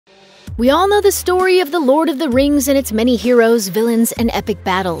We all know the story of the Lord of the Rings and its many heroes, villains, and epic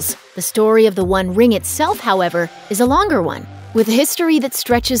battles. The story of the One Ring itself, however, is a longer one, with a history that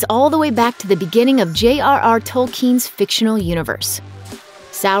stretches all the way back to the beginning of J.R.R. Tolkien's fictional universe.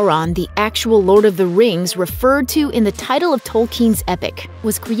 Sauron, the actual Lord of the Rings referred to in the title of Tolkien's epic,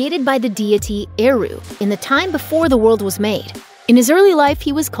 was created by the deity Eru in the time before the world was made. In his early life,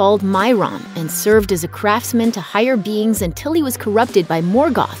 he was called Mairon and served as a craftsman to higher beings until he was corrupted by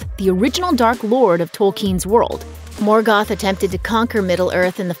Morgoth, the original Dark Lord of Tolkien's world. Morgoth attempted to conquer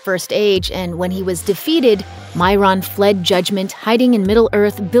Middle-earth in the First Age, and when he was defeated, Mairon fled judgment, hiding in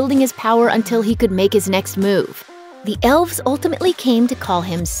Middle-earth, building his power until he could make his next move. The elves ultimately came to call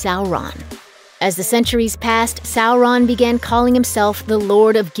him Sauron. As the centuries passed, Sauron began calling himself the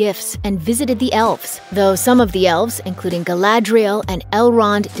Lord of Gifts and visited the elves. Though some of the elves, including Galadriel and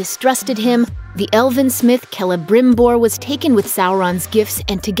Elrond, distrusted him, the elven smith Celebrimbor was taken with Sauron's gifts,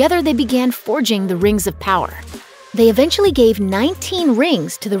 and together they began forging the Rings of Power. They eventually gave 19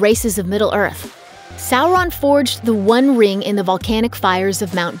 rings to the races of Middle-earth. Sauron forged the One Ring in the volcanic fires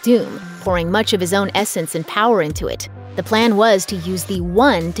of Mount Doom, pouring much of his own essence and power into it. The plan was to use the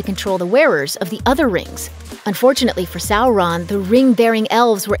One to control the wearers of the other rings. Unfortunately for Sauron, the ring-bearing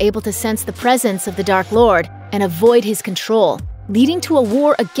elves were able to sense the presence of the Dark Lord and avoid his control, leading to a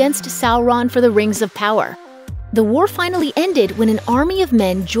war against Sauron for the Rings of Power. The war finally ended when an army of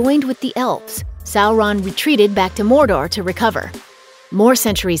men joined with the elves. Sauron retreated back to Mordor to recover. More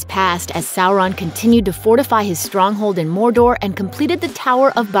centuries passed as Sauron continued to fortify his stronghold in Mordor and completed the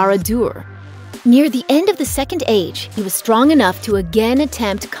Tower of Barad-dûr. Near the end of the Second Age, he was strong enough to again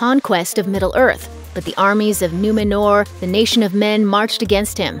attempt conquest of Middle-earth, but the armies of Numenor, the nation of men, marched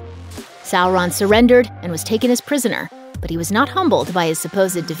against him. Sauron surrendered and was taken as prisoner, but he was not humbled by his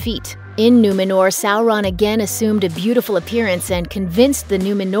supposed defeat. In Numenor, Sauron again assumed a beautiful appearance and convinced the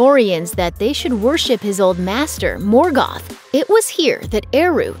Numenorians that they should worship his old master, Morgoth. It was here that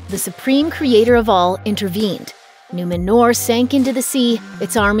Eru, the supreme creator of all, intervened. Numenor sank into the sea,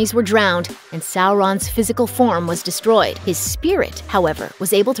 its armies were drowned, and Sauron's physical form was destroyed. His spirit, however,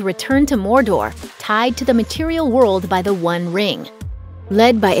 was able to return to Mordor, tied to the material world by the One Ring.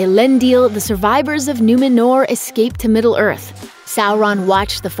 Led by Elendil, the survivors of Numenor escaped to Middle-earth. Sauron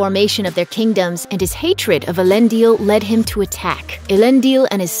watched the formation of their kingdoms, and his hatred of Elendil led him to attack. Elendil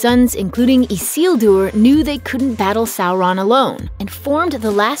and his sons, including Isildur, knew they couldn't battle Sauron alone, and formed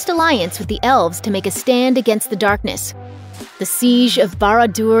the last alliance with the elves to make a stand against the darkness. The siege of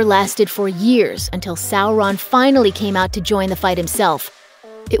Barad-dûr lasted for years until Sauron finally came out to join the fight himself.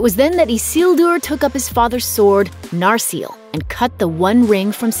 It was then that Isildur took up his father's sword, Narsil, and cut the One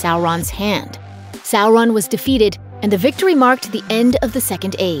Ring from Sauron's hand. Sauron was defeated, and the victory marked the end of the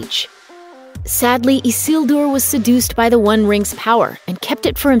Second Age. Sadly, Isildur was seduced by the One Ring's power and kept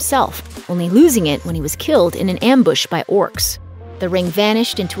it for himself, only losing it when he was killed in an ambush by orcs. The ring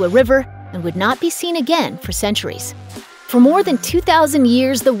vanished into a river and would not be seen again for centuries. For more than 2,000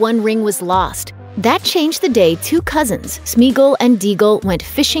 years, the One Ring was lost. That changed the day two cousins, Smeagol and Deagol, went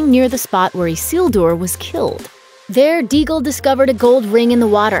fishing near the spot where Isildur was killed. There, Deagol discovered a gold ring in the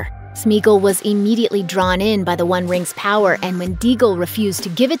water. Smeagol was immediately drawn in by the One Ring's power, and when Deagol refused to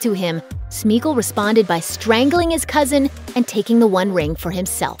give it to him, Smeagol responded by strangling his cousin and taking the One Ring for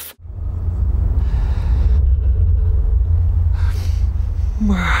himself.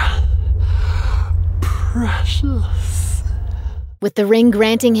 Precious. With the ring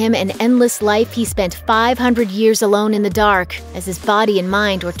granting him an endless life, he spent 500 years alone in the dark, as his body and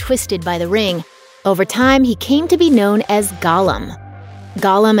mind were twisted by the ring. Over time, he came to be known as Gollum.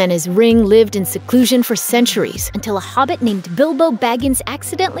 Gollum and his ring lived in seclusion for centuries, until a hobbit named Bilbo Baggins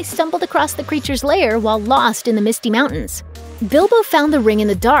accidentally stumbled across the creature's lair while lost in the Misty Mountains. Bilbo found the ring in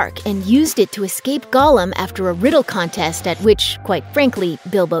the dark and used it to escape Gollum after a riddle contest at which, quite frankly,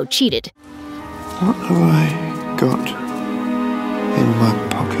 Bilbo cheated. What have I got in my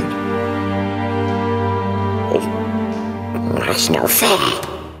pocket? That's no fair.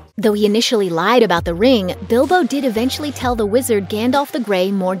 Though he initially lied about the ring, Bilbo did eventually tell the wizard Gandalf the Grey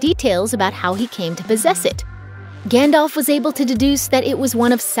more details about how he came to possess it. Gandalf was able to deduce that it was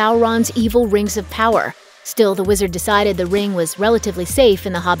one of Sauron's evil rings of power. Still, the wizard decided the ring was relatively safe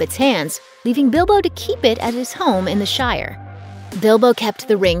in the hobbit's hands, leaving Bilbo to keep it at his home in the Shire. Bilbo kept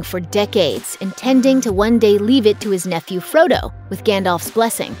the ring for decades, intending to one day leave it to his nephew Frodo, with Gandalf's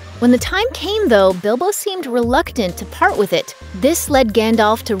blessing. When the time came, though, Bilbo seemed reluctant to part with it. This led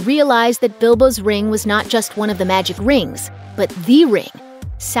Gandalf to realize that Bilbo's ring was not just one of the magic rings, but the ring,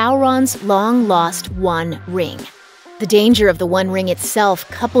 Sauron's long-lost One Ring. The danger of the One Ring itself,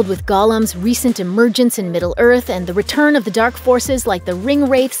 coupled with Gollum's recent emergence in Middle-earth and the return of the dark forces like the Ring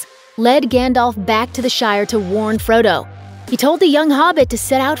Wraiths, led Gandalf back to the Shire to warn Frodo. He told the young hobbit to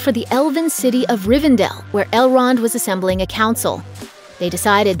set out for the elven city of Rivendell, where Elrond was assembling a council. They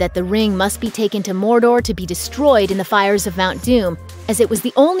decided that the ring must be taken to Mordor to be destroyed in the fires of Mount Doom, as it was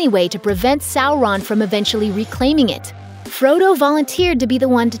the only way to prevent Sauron from eventually reclaiming it. Frodo volunteered to be the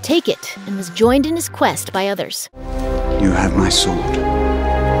one to take it, and was joined in his quest by others. You have my sword.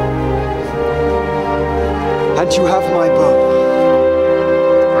 And you have my bow.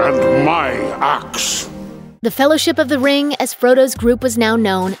 And my axe. The Fellowship of the Ring, as Frodo's group was now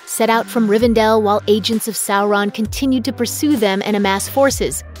known, set out from Rivendell while agents of Sauron continued to pursue them and amass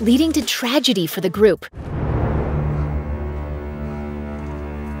forces, leading to tragedy for the group.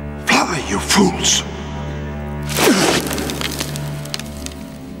 Fly, you fools!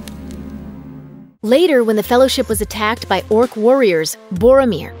 Later, when the Fellowship was attacked by orc warriors,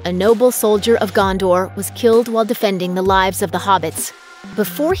 Boromir, a noble soldier of Gondor, was killed while defending the lives of the hobbits.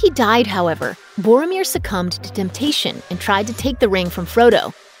 Before he died, however, Boromir succumbed to temptation and tried to take the ring from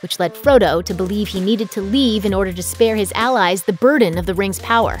Frodo, which led Frodo to believe he needed to leave in order to spare his allies the burden of the ring's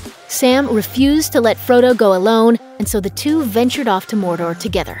power. Sam refused to let Frodo go alone, and so the two ventured off to Mordor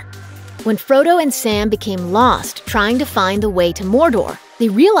together. When Frodo and Sam became lost trying to find the way to Mordor, they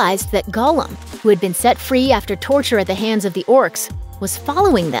realized that Gollum, who had been set free after torture at the hands of the orcs, was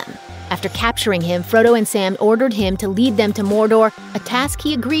following them. After capturing him, Frodo and Sam ordered him to lead them to Mordor, a task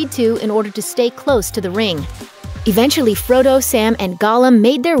he agreed to in order to stay close to the ring. Eventually, Frodo, Sam, and Gollum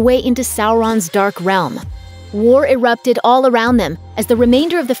made their way into Sauron's Dark Realm. War erupted all around them, as the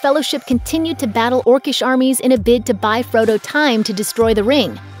remainder of the Fellowship continued to battle orcish armies in a bid to buy Frodo time to destroy the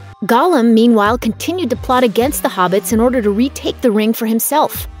ring. Gollum, meanwhile, continued to plot against the hobbits in order to retake the ring for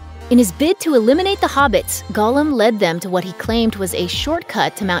himself. In his bid to eliminate the hobbits, Gollum led them to what he claimed was a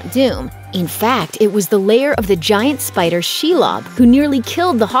shortcut to Mount Doom. In fact, it was the lair of the giant spider Shelob, who nearly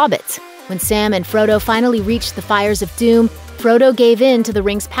killed the hobbits. When Sam and Frodo finally reached the fires of Doom, Frodo gave in to the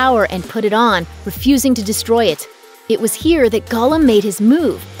ring's power and put it on, refusing to destroy it. It was here that Gollum made his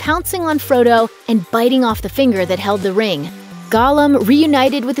move, pouncing on Frodo and biting off the finger that held the ring. Gollum,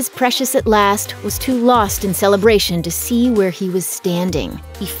 reunited with his precious at last, was too lost in celebration to see where he was standing.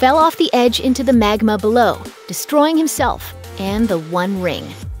 He fell off the edge into the magma below, destroying himself and the One Ring.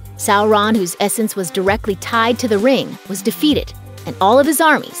 Sauron, whose essence was directly tied to the ring, was defeated, and all of his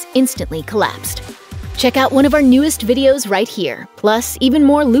armies instantly collapsed. Check out one of our newest videos right here. Plus, even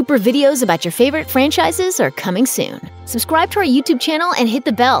more Looper videos about your favorite franchises are coming soon. Subscribe to our YouTube channel and hit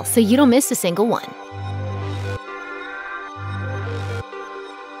the bell so you don't miss a single one.